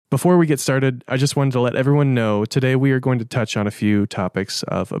Before we get started, I just wanted to let everyone know today we are going to touch on a few topics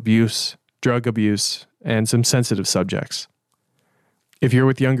of abuse, drug abuse, and some sensitive subjects. If you're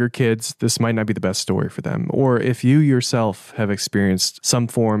with younger kids, this might not be the best story for them. Or if you yourself have experienced some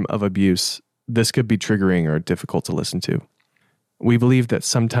form of abuse, this could be triggering or difficult to listen to. We believe that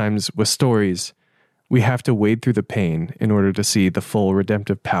sometimes with stories, we have to wade through the pain in order to see the full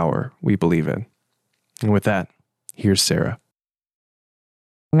redemptive power we believe in. And with that, here's Sarah.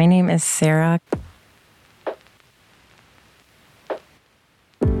 My name is Sarah.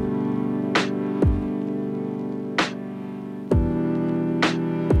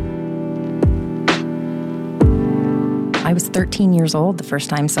 I was 13 years old the first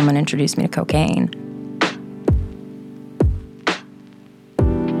time someone introduced me to cocaine.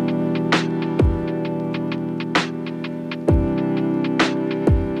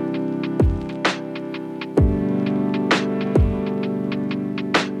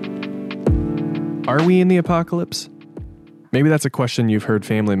 Are we in the apocalypse? Maybe that's a question you've heard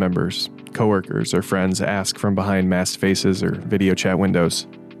family members, coworkers, or friends ask from behind masked faces or video chat windows.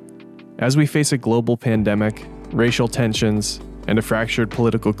 As we face a global pandemic, racial tensions, and a fractured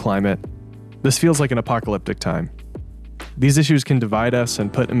political climate, this feels like an apocalyptic time. These issues can divide us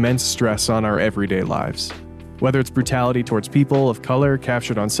and put immense stress on our everyday lives. Whether it's brutality towards people of color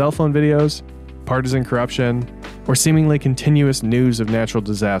captured on cell phone videos, partisan corruption, or seemingly continuous news of natural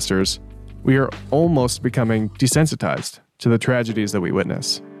disasters, we are almost becoming desensitized to the tragedies that we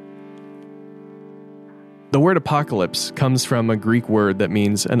witness. The word apocalypse comes from a Greek word that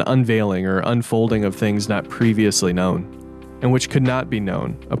means an unveiling or unfolding of things not previously known, and which could not be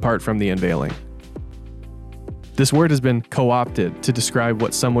known apart from the unveiling. This word has been co-opted to describe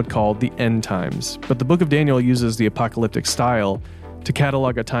what some would call the end times, but the book of Daniel uses the apocalyptic style to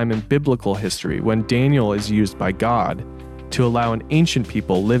catalog a time in biblical history when Daniel is used by God to allow an ancient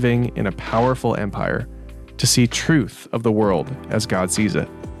people living in a powerful empire to see truth of the world as God sees it.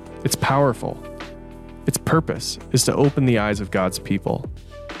 It's powerful. Its purpose is to open the eyes of God's people.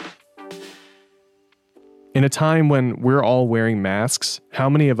 In a time when we're all wearing masks, how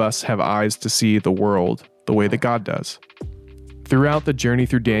many of us have eyes to see the world the way that God does? Throughout the journey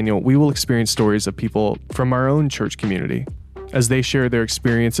through Daniel, we will experience stories of people from our own church community as they share their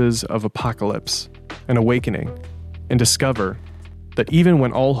experiences of apocalypse and awakening, and discover that even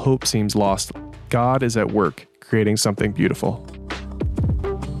when all hope seems lost, God is at work creating something beautiful.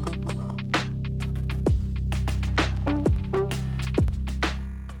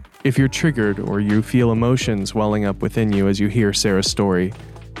 If you're triggered or you feel emotions welling up within you as you hear Sarah's story,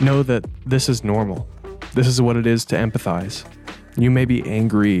 know that this is normal. This is what it is to empathize. You may be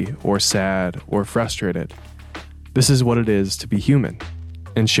angry or sad or frustrated. This is what it is to be human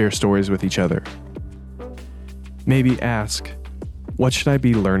and share stories with each other. Maybe ask, what should I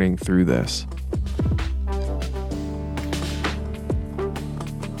be learning through this?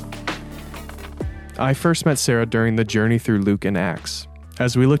 I first met Sarah during the journey through Luke and Acts.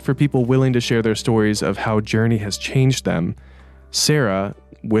 As we looked for people willing to share their stories of how journey has changed them, Sarah,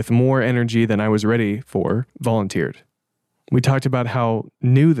 with more energy than I was ready for, volunteered. We talked about how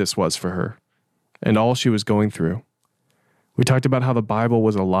new this was for her and all she was going through. We talked about how the Bible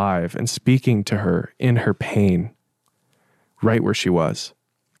was alive and speaking to her in her pain, right where she was.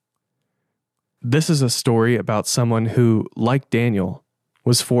 This is a story about someone who, like Daniel,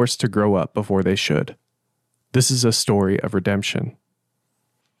 was forced to grow up before they should. This is a story of redemption.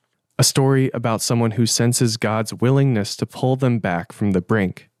 A story about someone who senses God's willingness to pull them back from the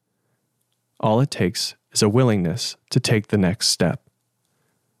brink. All it takes is a willingness to take the next step.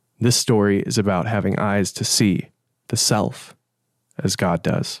 This story is about having eyes to see the self as God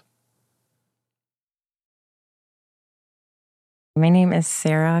does. My name is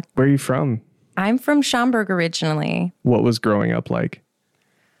Sarah. Where are you from? I'm from Schaumburg originally. What was growing up like?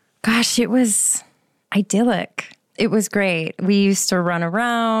 Gosh, it was idyllic. It was great. We used to run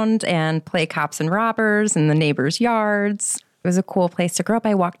around and play cops and robbers in the neighbors' yards. It was a cool place to grow up.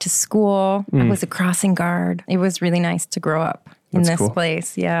 I walked to school. I was a crossing guard. It was really nice to grow up in this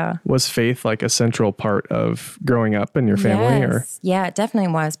place. Yeah. Was faith like a central part of growing up in your family? Yes. Or? Yeah, it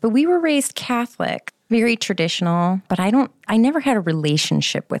definitely was. But we were raised Catholic, very traditional, but I never had a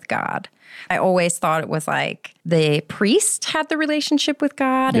relationship with God. I always thought it was like the priest had the relationship with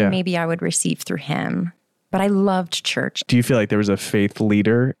God and maybe I would receive through him. But I loved church. Do you feel like there was a faith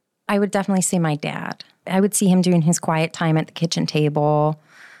leader? I would definitely say my dad. I would see him doing his quiet time at the kitchen table.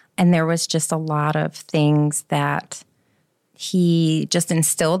 And there was just a lot of things that he just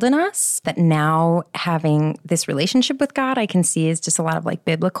instilled in us that now having this relationship with God, I can see is just a lot of like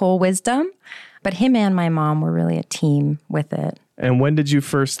biblical wisdom. But him and my mom were really a team with it. And when did you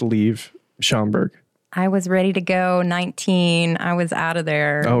first leave Schaumburg? I was ready to go, 19. I was out of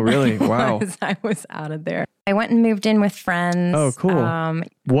there. Oh, really? Wow. I was out of there. I went and moved in with friends. Oh, cool.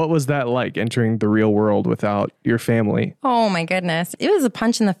 What was that like, entering the real world without your family? Oh, my goodness. It was a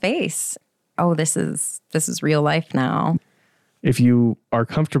punch in the face. Oh, this is real life now. If you are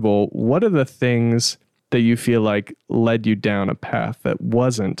comfortable, what are the things that you feel like led you down a path that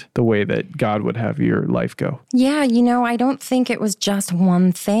wasn't the way that God would have your life go? Yeah, I don't think it was just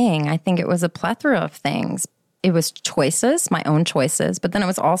one thing. I think it was a plethora of things. It was choices, my own choices, but then it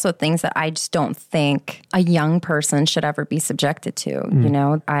was also things that I just don't think a young person should ever be subjected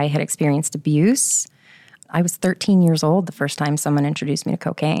to. I had experienced abuse. I was 13 years old the first time someone introduced me to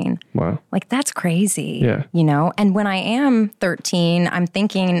cocaine. Wow. Like, that's crazy. Yeah. And when I am 13, I'm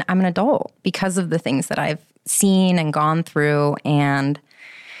thinking I'm an adult because of the things that I've seen and gone through. And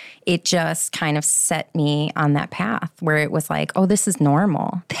it just kind of set me on that path where it was like, oh, this is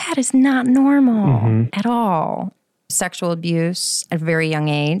normal. That is not normal at all. Sexual abuse at a very young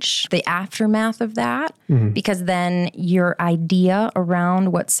age, the aftermath of that, because then your idea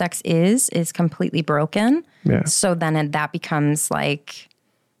around what sex is completely broken. Yeah. So then that becomes like,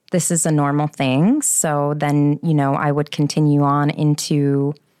 this is a normal thing. So then, I would continue on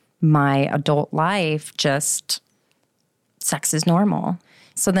into my adult life, just sex is normal.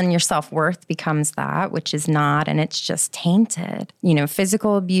 So then your self-worth becomes that, which is not, and it's just tainted.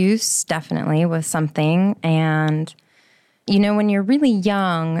 Physical abuse definitely was something. And, when you're really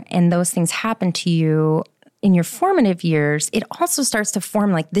young and those things happen to you in your formative years, it also starts to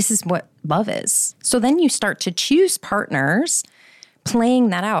form like, this is what love is. So then you start to choose partners playing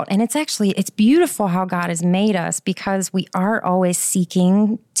that out. And it's beautiful how God has made us, because we are always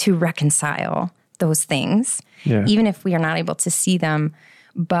seeking to reconcile those things, even if we are not able to see them.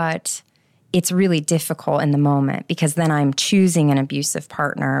 But it's really difficult in the moment, because then I'm choosing an abusive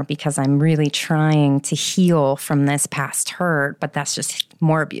partner because I'm really trying to heal from this past hurt, but that's just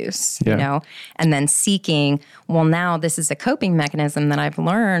more abuse, and then seeking, well, now this is a coping mechanism that I've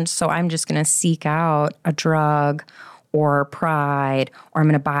learned, so I'm just going to seek out a drug or pride, or I'm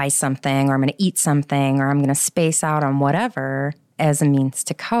going to buy something, or I'm going to eat something, or I'm going to space out on whatever as a means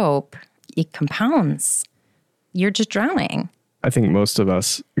to cope. It compounds. You're just drowning. I think most of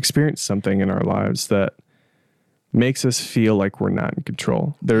us experience something in our lives that makes us feel like we're not in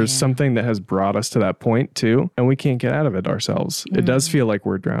control. There's something that has brought us to that point too, and we can't get out of it ourselves. It does feel like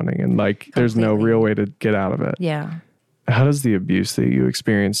we're drowning, and like there's no real way to get out of it. Yeah. How does the abuse that you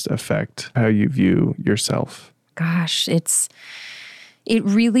experienced affect how you view yourself? Gosh, it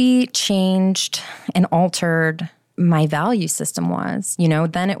really changed and altered my value system was.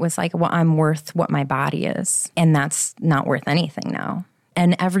 Then it was like, well, I'm worth what my body is, and that's not worth anything now.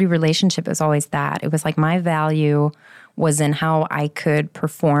 And every relationship is always that. It was like my value was in how I could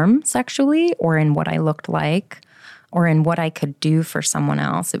perform sexually, or in what I looked like, or in what I could do for someone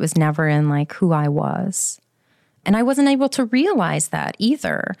else. It was never in like who I was. And I wasn't able to realize that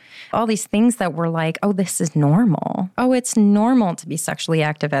either. All these things that were like, oh, this is normal. Oh, it's normal to be sexually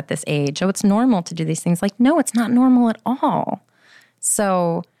active at this age. Oh, it's normal to do these things. Like, no, it's not normal at all.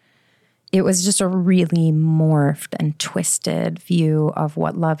 So it was just a really morphed and twisted view of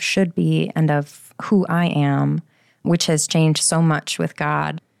what love should be and of who I am, which has changed so much with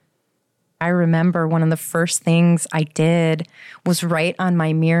God. I remember one of the first things I did was write on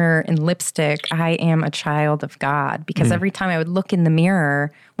my mirror in lipstick, I am a child of God. Because every time I would look in the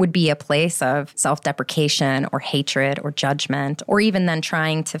mirror would be a place of self-deprecation or hatred or judgment, or even then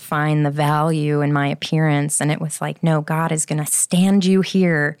trying to find the value in my appearance. And it was like, no, God is going to stand you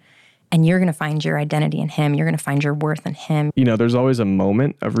here, and you're going to find your identity in Him. You're going to find your worth in Him. There's always a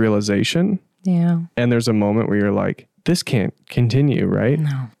moment of realization. Yeah. And there's a moment where you're like, this can't continue, right?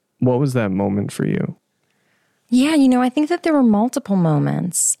 No. What was that moment for you? Yeah, I think that there were multiple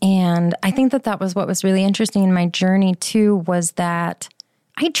moments. And I think that was what was really interesting in my journey too, was that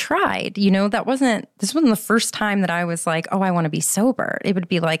I tried. This wasn't the first time that I was like, oh, I want to be sober. It would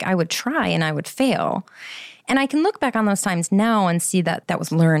be like I would try and I would fail. And I can look back on those times now and see that that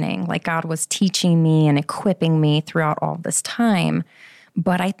was learning. Like God was teaching me and equipping me throughout all this time.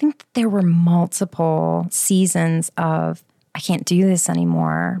 But I think that there were multiple seasons of, I can't do this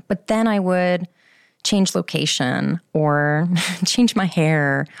anymore. But then I would change location, or change my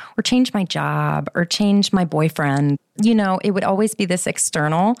hair, or change my job, or change my boyfriend. It would always be this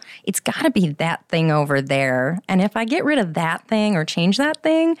external. It's got to be that thing over there. And if I get rid of that thing or change that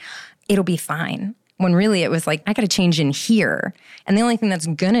thing, it'll be fine. When really it was like, I got to change in here. And the only thing that's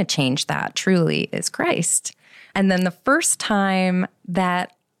going to change that truly is Christ. And then the first time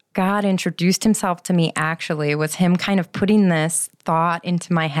that God introduced himself to me actually was him kind of putting this thought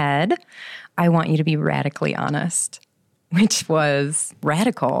into my head. I want you to be radically honest, which was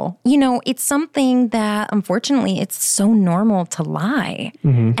radical. You know, it's something that unfortunately it's so normal to lie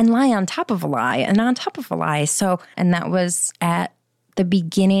and lie on top of a lie and on top of a lie. And that was at the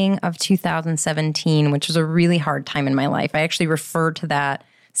beginning of 2017, which was a really hard time in my life. I actually refer to that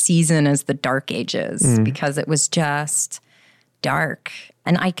season as the dark ages because it was just dark.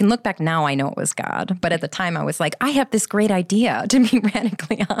 And I can look back now, I know it was God. But at the time, I was like, I have this great idea, to be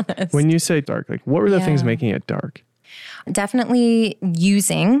radically honest. When you say dark, like what were the things making it dark? Definitely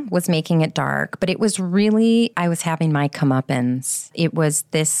using was making it dark, but it was really, I was having my comeuppance. It was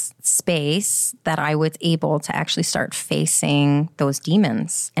this space that I was able to actually start facing those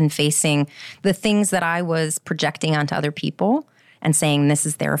demons and facing the things that I was projecting onto other people and saying this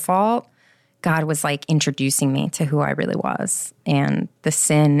is their fault. God was like introducing me to who I really was and the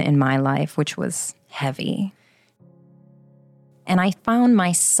sin in my life, which was heavy. And I found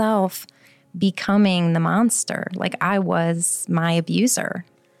myself becoming the monster. Like I was my abuser.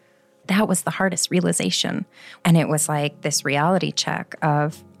 That was the hardest realization. And it was like this reality check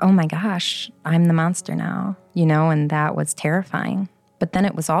of, oh my gosh, I'm the monster now, you know, and that was terrifying. But then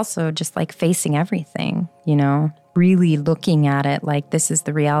it was also just like facing everything, you know, really looking at it like this is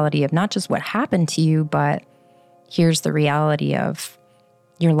the reality of not just what happened to you, but here's the reality of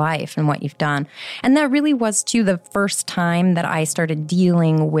your life and what you've done. And that really was, too, the first time that I started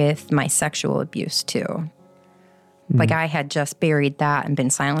dealing with my sexual abuse, too. Like I had just buried that and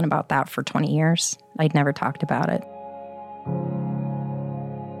been silent about that for 20 years. I'd never talked about it.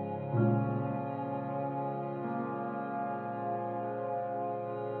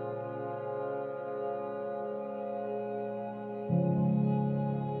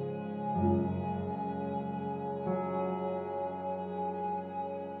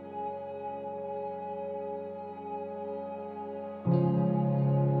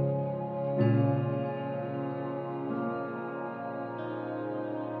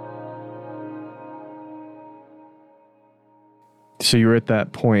 So you were at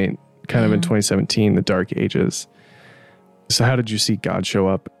that point kind of in 2017, the dark ages. So how did you see God show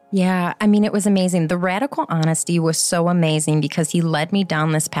up? Yeah, I mean, it was amazing. The radical honesty was so amazing because he led me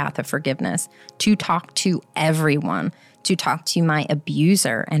down this path of forgiveness to talk to everyone, to talk to my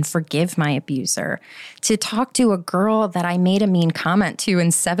abuser and forgive my abuser, to talk to a girl that I made a mean comment to in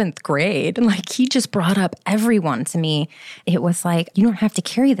 7th grade. Like he just brought up everyone to me. It was like, you don't have to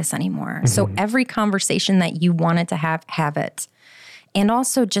carry this anymore. So every conversation that you wanted to have it. And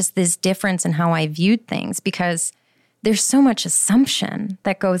also just this difference in how I viewed things because there's so much assumption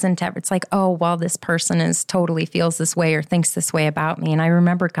that goes into it. It's like, oh, well, this person is totally feels this way or thinks this way about me. And I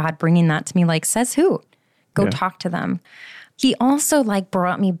remember God bringing that to me like, says who? Go talk to them. He also like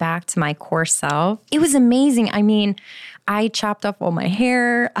brought me back to my core self. It was amazing. I mean, I chopped off all my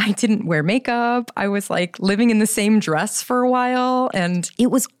hair. I didn't wear makeup. I was like living in the same dress for a while. And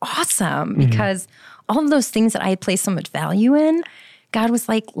it was awesome because all of those things that I had placed so much value in, God was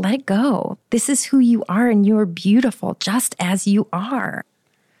like, let it go. This is who you are and you're beautiful just as you are.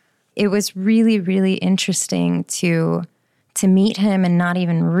 It was really, really interesting to meet him and not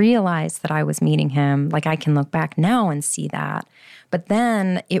even realize that I was meeting him. Like I can look back now and see that. But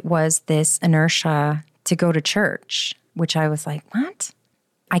then it was this inertia to go to church, which I was like, what?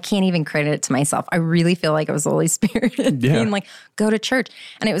 I can't even credit it to myself. I really feel like it was the Holy Spirit being like, go to church.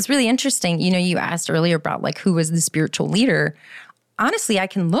 And it was really interesting. You know, you asked earlier about like who was the spiritual leader. Honestly, I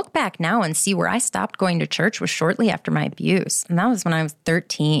can look back now and see where I stopped going to church was shortly after my abuse. And that was when I was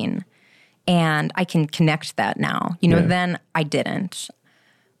 13. And I can connect that now. You know, then I didn't.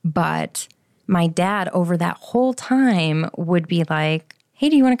 But my dad over that whole time would be like, hey,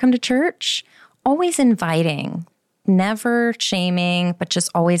 do you want to come to church? Always inviting, never shaming, but just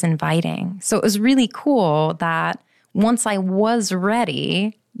always inviting. So it was really cool that once I was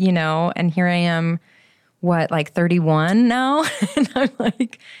ready, you know, and here I am, like 31 now? And I'm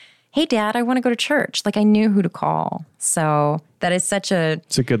like, hey, Dad, I want to go to church. Like I knew who to call. So that is such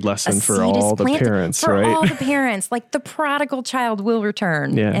it's a good lesson for all the parents, for right? all the parents. Like the prodigal child will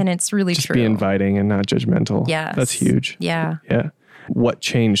return. Yeah. And it's really just true. Be inviting and not judgmental. Yes. That's huge. Yeah. Yeah. What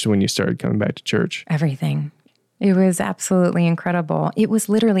changed when you started coming back to church? Everything. It was absolutely incredible. It was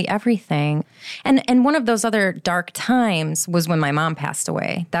literally everything. And one of those other dark times was when my mom passed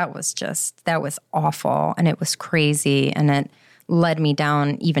away. That was awful. And it was crazy. And it led me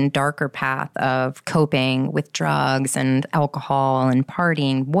down even darker path of coping with drugs and alcohol and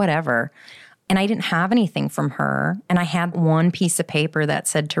partying, whatever. And I didn't have anything from her. And I had one piece of paper that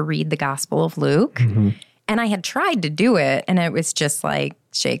said to read the Gospel of Luke. And I had tried to do it. And it was just like,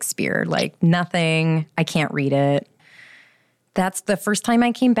 Shakespeare, like nothing. I can't read it. That's the first time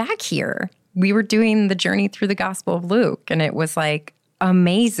I came back here. We were doing the journey through the Gospel of Luke, and it was like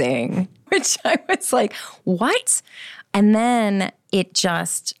amazing, which I was like, what? And then it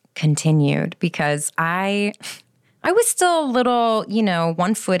just continued because I was still a little,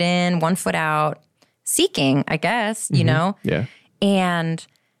 1 foot in, 1 foot out, seeking, I guess, Yeah. And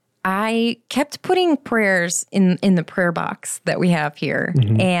I kept putting prayers in the prayer box that we have here.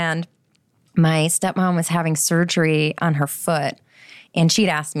 And my stepmom was having surgery on her foot, and she'd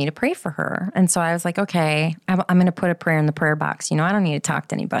asked me to pray for her. And so I was like, okay, I'm going to put a prayer in the prayer box. I don't need to talk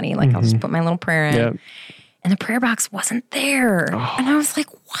to anybody. Like, I'll just put my little prayer in. Yep. And the prayer box wasn't there. Oh, and I was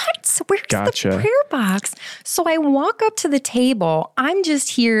like, what? Where's gotcha. the prayer box? So I walk up to the table. I'm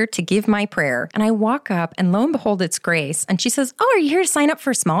just here to give my prayer. And I walk up, and lo and behold, it's Grace. And she says, oh, are you here to sign up for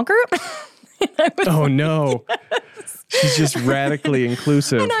a small group? Oh, no. Yes. She's just radically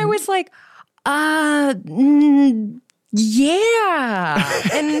inclusive. And I was like, yeah.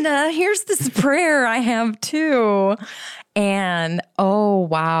 And here's this prayer I have too. And oh,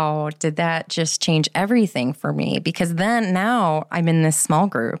 wow, did that just change everything for me? Because then now I'm in this small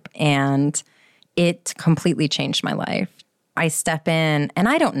group and it completely changed my life. I step in and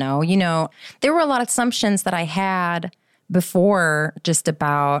I don't know, there were a lot of assumptions that I had before just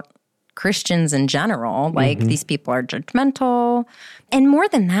about Christians in general. Like these people are judgmental. And more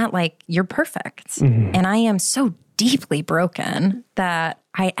than that, like you're perfect. And I am so deeply broken that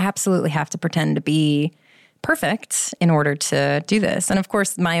I absolutely have to pretend to be perfect in order to do this. And of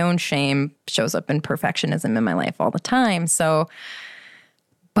course, my own shame shows up in perfectionism in my life all the time. So,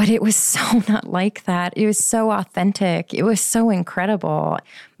 but it was so not like that. It was so authentic. It was so incredible.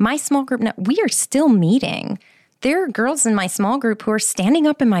 My small group, now, we are still meeting. There are girls in my small group who are standing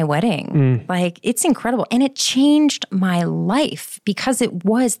up in my wedding. Like, it's incredible. And it changed my life because it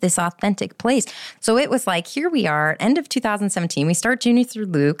was this authentic place. So it was like, here we are, end of 2017. We start Journey Through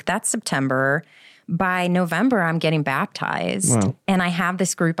Luke. That's September. By November, I'm getting baptized. Wow. And I have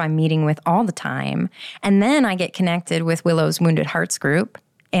this group I'm meeting with all the time. And then I get connected with Willow's Wounded Hearts group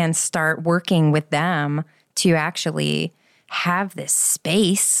and start working with them to actually have this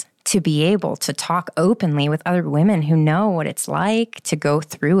space to be able to talk openly with other women who know what it's like to go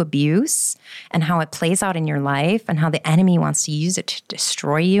through abuse and how it plays out in your life and how the enemy wants to use it to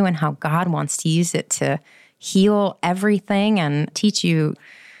destroy you and how God wants to use it to heal everything and teach you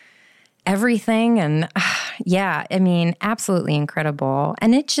everything. And yeah, I mean, absolutely incredible.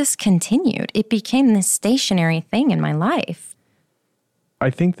 And it just continued. It became this stationary thing in my life. I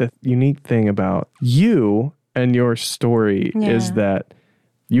think the unique thing about you and your story is that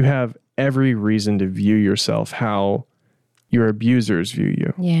you have every reason to view yourself how your abusers view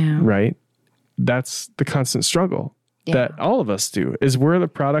you. Yeah. Right? That's the constant struggle that all of us do, is we're the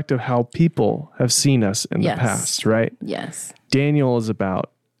product of how people have seen us in the past, right? Yes. Daniel is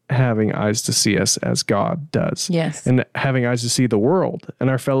about having eyes to see us as God does. Yes. And having eyes to see the world and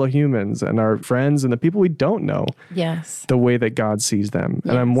our fellow humans and our friends and the people we don't know. Yes. The way that God sees them.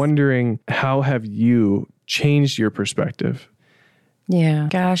 And I'm wondering, how have you changed your perspective? Yeah.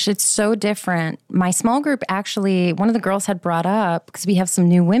 Gosh, it's so different. My small group, actually, one of the girls had brought up, because we have some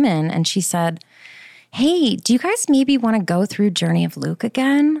new women, and she said, hey, do you guys maybe want to go through Journey of Luke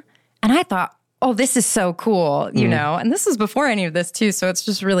again? And I thought, oh, this is so cool, you know? And this was before any of this too, so it's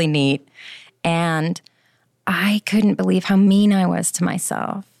just really neat. And I couldn't believe how mean I was to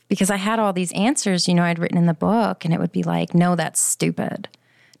myself because I had all these answers, I'd written in the book, and it would be like, no, that's stupid.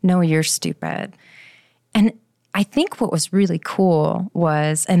 No, you're stupid. And I think what was really cool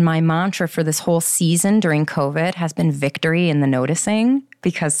was, and my mantra for this whole season during COVID has been victory in the noticing,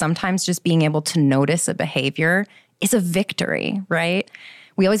 because sometimes just being able to notice a behavior is a victory, right?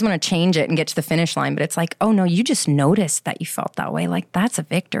 We always want to change it and get to the finish line, but it's like, oh no, you just noticed that you felt that way. Like, that's a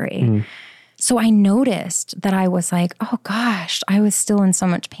victory. So I noticed that I was like, oh gosh, I was still in so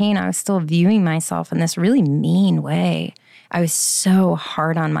much pain. I was still viewing myself in this really mean way. I was so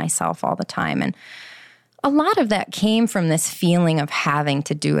hard on myself all the time. And a lot of that came from this feeling of having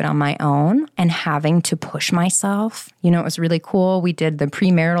to do it on my own and having to push myself. It was really cool. We did the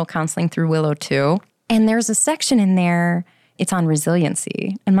premarital counseling through Willow too. And there's a section in there, it's on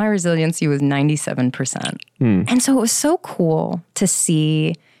resiliency. And my resiliency was 97%. And so it was so cool to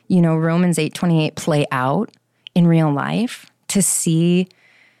see, Romans 8:28 play out in real life, to see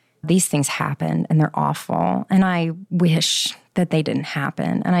these things happen and they're awful. And I wish that they didn't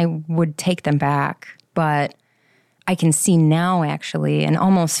happen and I would take them back. But I can see now actually and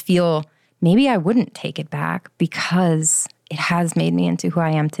almost feel maybe I wouldn't take it back because it has made me into who I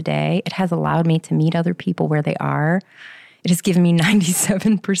am today. It has allowed me to meet other people where they are. It has given me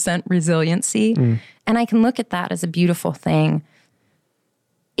 97% resiliency. And I can look at that as a beautiful thing.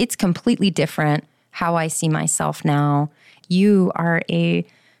 It's completely different how I see myself now. You are a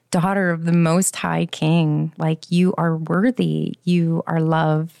daughter of the Most High King. Like, you are worthy. You are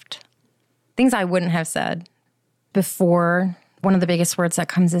loved. Things I wouldn't have said before. One of the biggest words that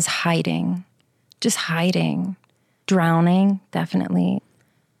comes is hiding. Just hiding. Drowning, definitely.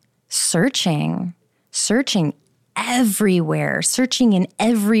 Searching everywhere, searching in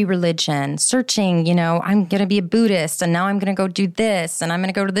every religion, searching, I'm going to be a Buddhist and now I'm going to go do this and I'm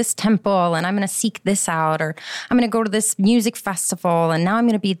going to go to this temple and I'm going to seek this out, or I'm going to go to this music festival and now I'm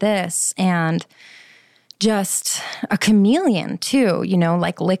going to be this. And just a chameleon too,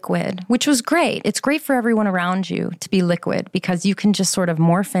 like liquid, which was great. It's great for everyone around you to be liquid because you can just sort of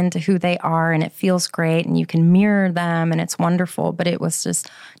morph into who they are and it feels great and you can mirror them and it's wonderful. But it was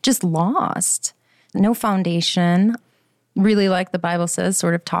just lost. No foundation, really, like the Bible says,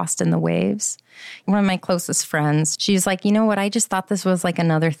 sort of tossed in the waves. One of my closest friends, she's like, you know what? I just thought this was like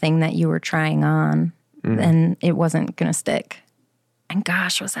another thing that you were trying on and it wasn't going to stick. And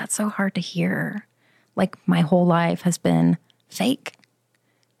gosh, was that so hard to hear. Like my whole life has been fake,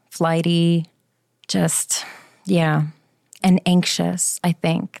 flighty, and anxious, I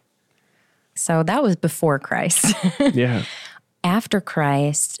think. So that was before Christ. Yeah. After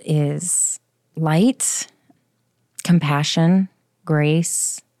Christ is light, compassion,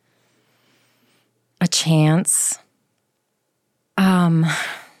 grace, a chance,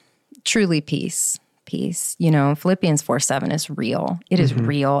 truly peace. Philippians 4:7 is real. It is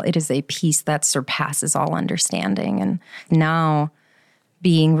real. It is a peace that surpasses all understanding. And now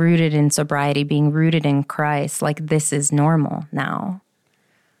being rooted in sobriety, being rooted in Christ, like this is normal now.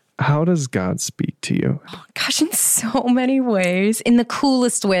 How does God speak to you? Oh, gosh, in so many ways, in the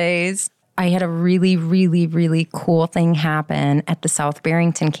coolest ways. I had a really, really, really cool thing happen at the South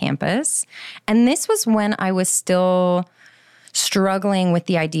Barrington campus. And this was when I was still struggling with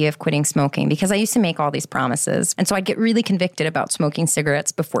the idea of quitting smoking because I used to make all these promises. And so I'd get really convicted about smoking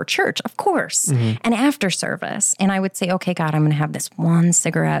cigarettes before church, of course, and after service. And I would say, okay, God, I'm going to have this one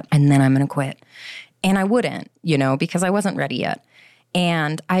cigarette and then I'm going to quit. And I wouldn't, because I wasn't ready yet.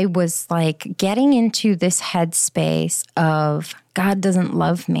 And I was like getting into this headspace of God doesn't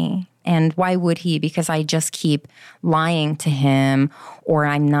love me. And why would he? Because I just keep lying to him, or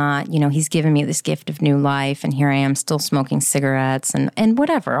I'm not, he's given me this gift of new life and here I am still smoking cigarettes and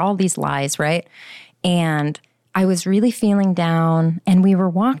whatever, all these lies, right? And I was really feeling down and we were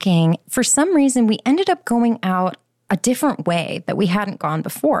walking. For some reason, we ended up going out a different way that we hadn't gone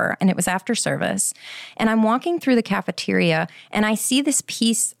before. And it was after service. And I'm walking through the cafeteria and I see this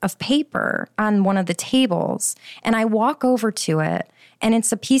piece of paper on one of the tables. And I walk over to it and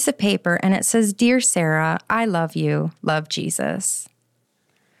it's a piece of paper and it says, "Dear Sarah, I love you. Love Jesus."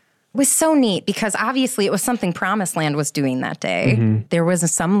 It was so neat because obviously it was something Promised Land was doing that day. There was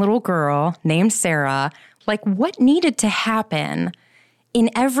some little girl named Sarah. Like, what needed to happen in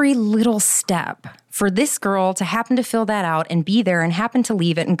every little step for this girl to happen to fill that out and be there and happen to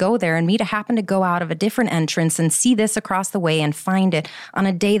leave it and go there and me to happen to go out of a different entrance and see this across the way and find it on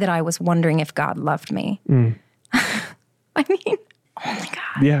a day that I was wondering if God loved me. I mean, oh my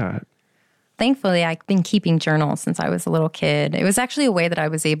God. Yeah. Thankfully, I've been keeping journals since I was a little kid. It was actually a way that I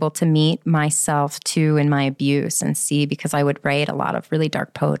was able to meet myself too in my abuse and see, because I would write a lot of really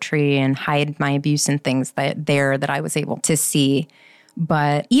dark poetry and hide my abuse and things that I was able to see.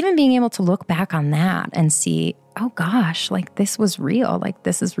 But even being able to look back on that and see, oh gosh, like this was real. Like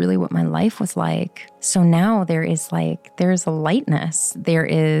this is really what my life was like. So now there's a lightness.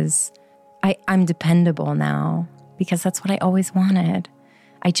 I'm dependable now because that's what I always wanted.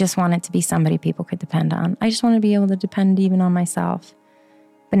 I just wanted to be somebody people could depend on. I just want to be able to depend even on myself.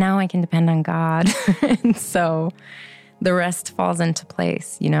 But now I can depend on God. And so the rest falls into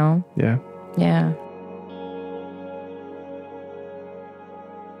place, Yeah. Yeah.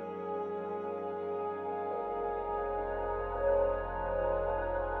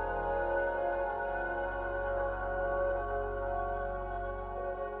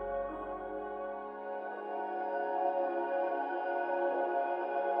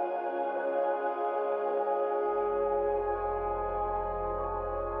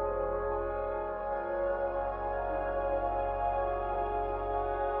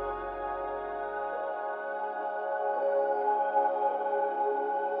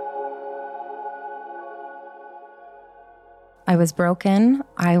 I was broken,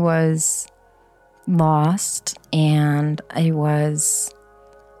 I was lost, and I was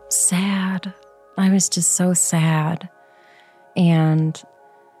sad. I was just so sad. And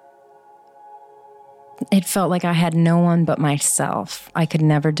it felt like I had no one but myself. I could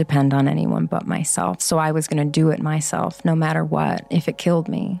never depend on anyone but myself. So I was going to do it myself, no matter what, if it killed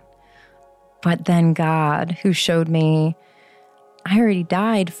me. But then God, who showed me, I already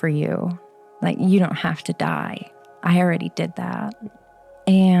died for you. Like, you don't have to die. I already did that.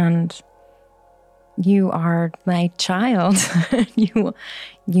 And you are my child. You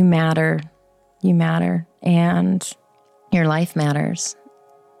matter. You matter. And your life matters.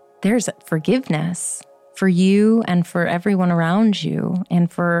 There's forgiveness for you and for everyone around you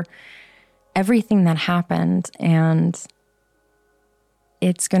and for everything that happened. And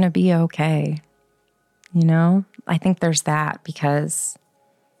it's going to be okay. You know, I think there's that because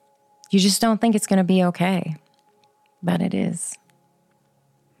you just don't think it's going to be okay, but it is.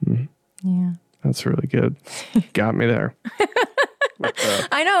 Mm. Yeah. That's really good. Got me there.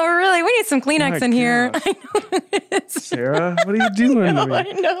 I know, really. We need some Kleenex in here. I know. Sarah, what are you doing to me? I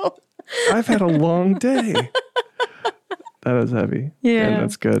know. I've had a long day. That is heavy. Yeah. And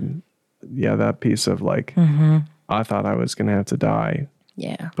that's good. Yeah, that piece of like, I thought I was going to have to die.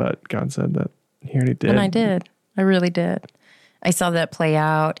 Yeah. But God said that he already did. And I did. I really did. I saw that play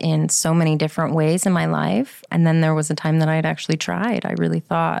out in so many different ways in my life. And then there was a time that I'd actually tried. I really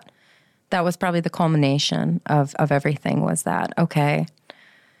thought that was probably the culmination of everything was that, okay,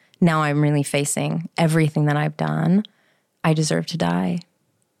 now I'm really facing everything that I've done. I deserve to die.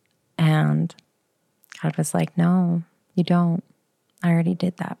 And God was like, no, you don't. I already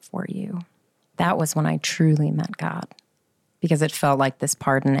did that for you. That was when I truly met God because it felt like this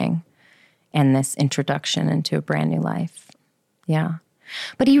pardoning and this introduction into a brand new life. Yeah.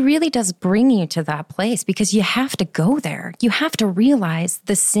 But he really does bring you to that place because you have to go there. You have to realize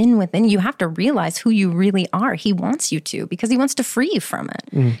the sin within you. You have to realize who you really are. He wants you to because he wants to free you from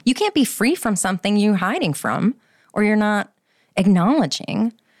it. You can't be free from something you're hiding from or you're not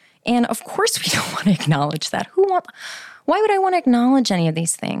acknowledging. And of course we don't want to acknowledge that. Why would I want to acknowledge any of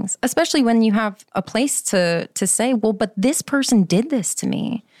these things? Especially when you have a place to say, well, but this person did this to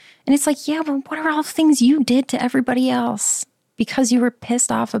me. And it's like, yeah, but what are all the things you did to everybody else? Because you were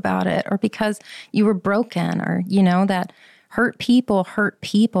pissed off about it or because you were broken or, you know, that hurt people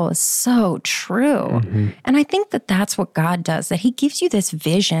is so true. And I think that that's what God does, that he gives you this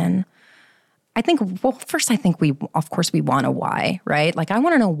vision. I think, well, first, I think we want a why, right? Like, I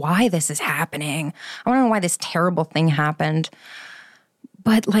want to know why this is happening. I want to know why this terrible thing happened.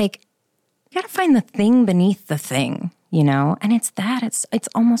 But like, you got to find the thing beneath the thing, you know? And it's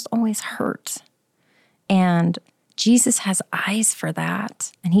almost always hurt. And Jesus has eyes for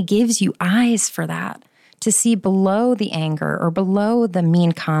that, and he gives you eyes for that to see below the anger or below the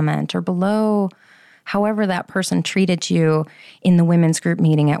mean comment or below however that person treated you in the women's group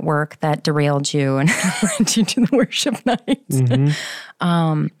meeting at work that derailed you and led you to the worship night.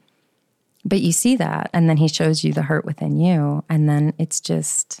 But you see that, and then he shows you the hurt within you, and then it's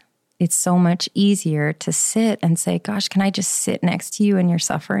so much easier to sit and say, gosh, can I just sit next to you in your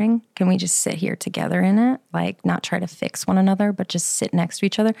suffering? Can we just sit here together in it? Like, not try to fix one another, but just sit next to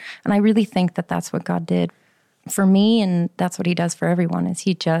each other. And I really think that that's what God did for me, and that's what he does for everyone, is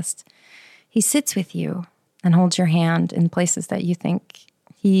he sits with you and holds your hand in places that you think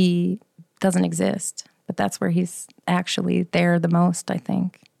he doesn't exist. But that's where he's actually there the most, I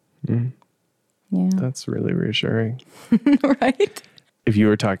think. Yeah. That's really reassuring. Right? If you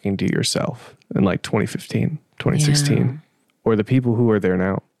were talking to yourself in like 2015, 2016, or the people who are there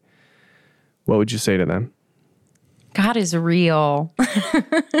now, what would you say to them? God is real.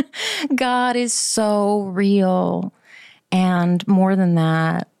 God is so real. And more than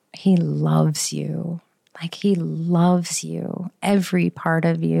that, he loves you. Like, he loves you, every part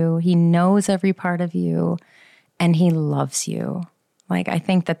of you. He knows every part of you, and he loves you. Like, I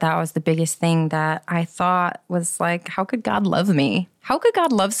think that was the biggest thing that I thought was like, how could God love me? How could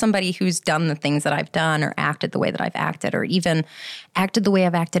God love somebody who's done the things that I've done or acted the way that I've acted or even acted the way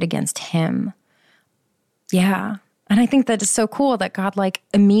I've acted against him? Yeah. And I think that is so cool that God like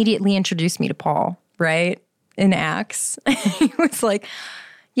immediately introduced me to Paul, right? In Acts. He was like,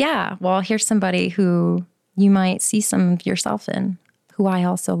 yeah, well, here's somebody who you might see some of yourself in, who I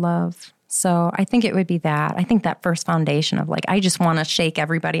also love. So I think it would be that. I think that first foundation of like, I just want to shake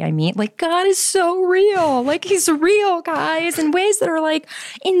everybody I meet. Like, God is so real. Like, he's real, guys, in ways that are like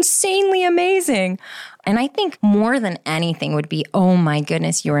insanely amazing. And I think more than anything would be, oh my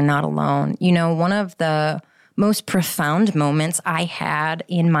goodness, you are not alone. You know, one of the most profound moments I had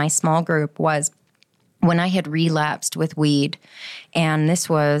in my small group was when I had relapsed with weed. And this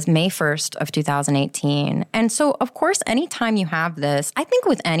was May 1st of 2018. And so, of course, anytime you have this, I think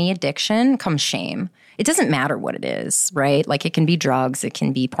with any addiction comes shame. It doesn't matter what it is, right? Like it can be drugs, it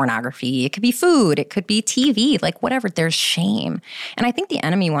can be pornography, it could be food, it could be TV, like whatever, there's shame. And I think the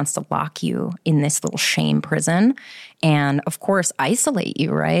enemy wants to lock you in this little shame prison and, of course, isolate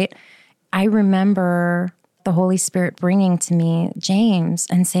you, right? I remember the Holy Spirit bringing to me James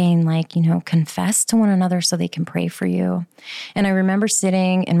and saying, like, confess to one another so they can pray for you. And I remember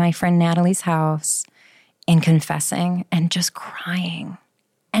sitting in my friend Natalie's house and confessing and just crying.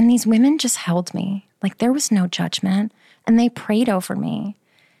 And these women just held me. Like there was no judgment. And they prayed over me.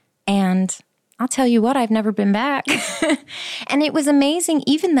 And I'll tell you what, I've never been back. And it was amazing.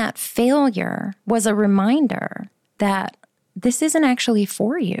 Even that failure was a reminder that this isn't actually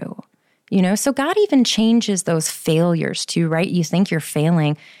for you. So God even changes those failures too, right? You think you're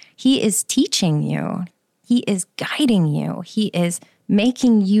failing. He is teaching you. He is guiding you. He is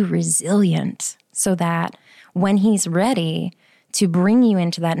making you resilient so that when he's ready to bring you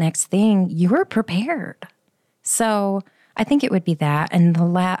into that next thing, you're prepared. So I think it would be that. And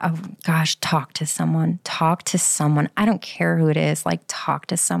talk to someone. Talk to someone. I don't care who it is. Like, talk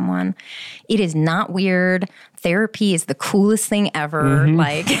to someone. It is not weird. Therapy is the coolest thing ever. Mm-hmm.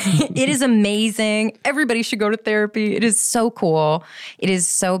 Like, it is amazing. Everybody should go to therapy. It is so cool. It is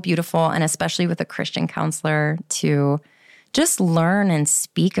so beautiful. And especially with a Christian counselor to just learn and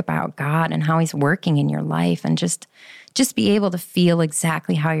speak about God and how he's working in your life and just be able to feel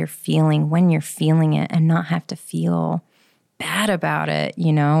exactly how you're feeling when you're feeling it and not have to feel bad about it,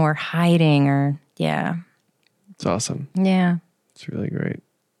 or hiding or, yeah. It's awesome. Yeah. It's really great.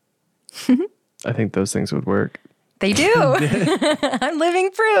 I think those things would work. They do. I'm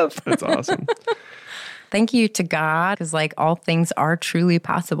living proof. That's awesome. Thank you to God, because all things are truly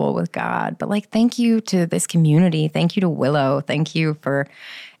possible with God. But thank you to this community. Thank you to Willow. Thank you for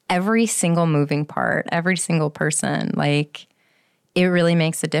every single moving part, every single person. It really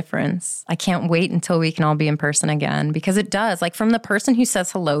makes a difference. I can't wait until we can all be in person again, because it does. From the person who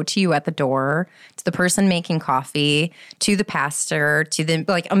says hello to you at the door, to the person making coffee, to the pastor, to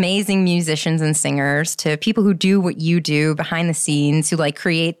the amazing musicians and singers, to people who do what you do behind the scenes, who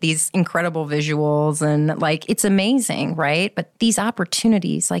create these incredible visuals, and it's amazing, right? But these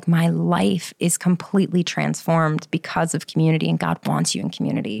opportunities, my life is completely transformed because of community, and God wants you in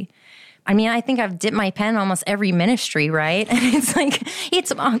community. I mean, I think I've dipped my pen in almost every ministry, right? And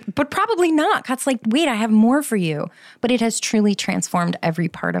but probably not. God's wait, I have more for you. But it has truly transformed every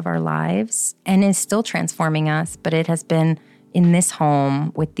part of our lives and is still transforming us. But it has been in this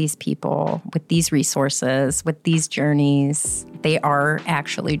home with these people, with these resources, with these journeys. They are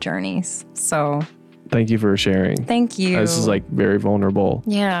actually journeys. So thank you for sharing. Thank you. This is very vulnerable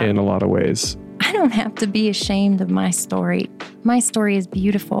in a lot of ways. I don't have to be ashamed of my story. My story is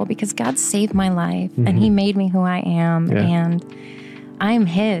beautiful because God saved my life and he made me who I am, and I am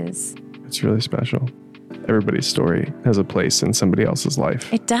his. It's really special. Everybody's story has a place in somebody else's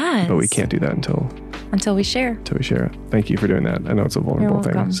life. It does. But we can't do that until we share. Until we share it. Thank you for doing that. I know it's a vulnerable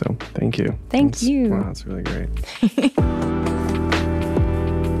thing, so thank you. Thank you. Wow, that's really great.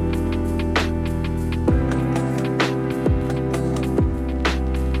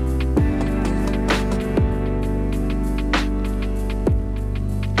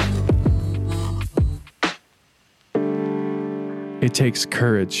 It takes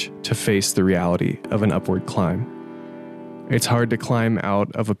courage to face the reality of an upward climb. It's hard to climb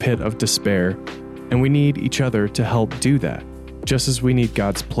out of a pit of despair, and we need each other to help do that, just as we need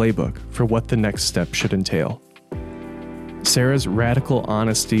God's playbook for what the next step should entail. Sarah's radical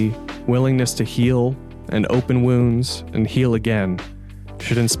honesty, willingness to heal and open wounds and heal again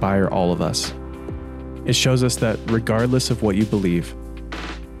should inspire all of us. It shows us that regardless of what you believe,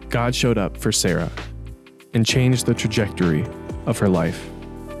 God showed up for Sarah and changed the trajectory of her life.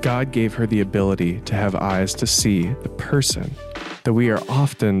 God gave her the ability to have eyes to see the person that we are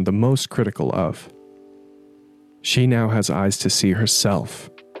often the most critical of. She now has eyes to see herself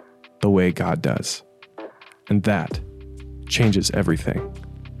the way God does. And that changes everything.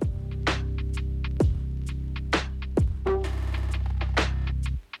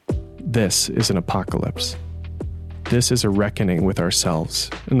 This is an apocalypse. This is a reckoning with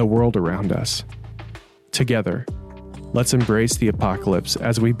ourselves and the world around us. Together, let's embrace the apocalypse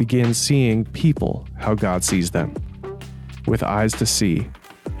as we begin seeing people how God sees them, with eyes to see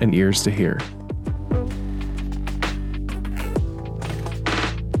and ears to hear.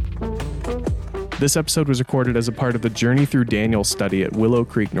 This episode was recorded as a part of the Journey Through Daniel study at Willow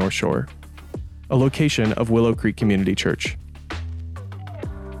Creek North Shore, a location of Willow Creek Community Church.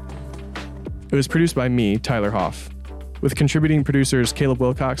 It was produced by me, Tyler Hoff, with contributing producers Caleb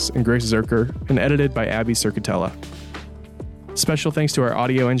Wilcox and Grace Zerker, and edited by Abby Circatella. Special thanks to our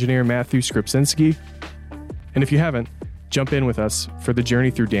audio engineer, Matthew Skripczynski. And if you haven't, jump in with us for the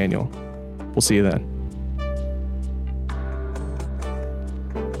journey through Daniel. We'll see you then.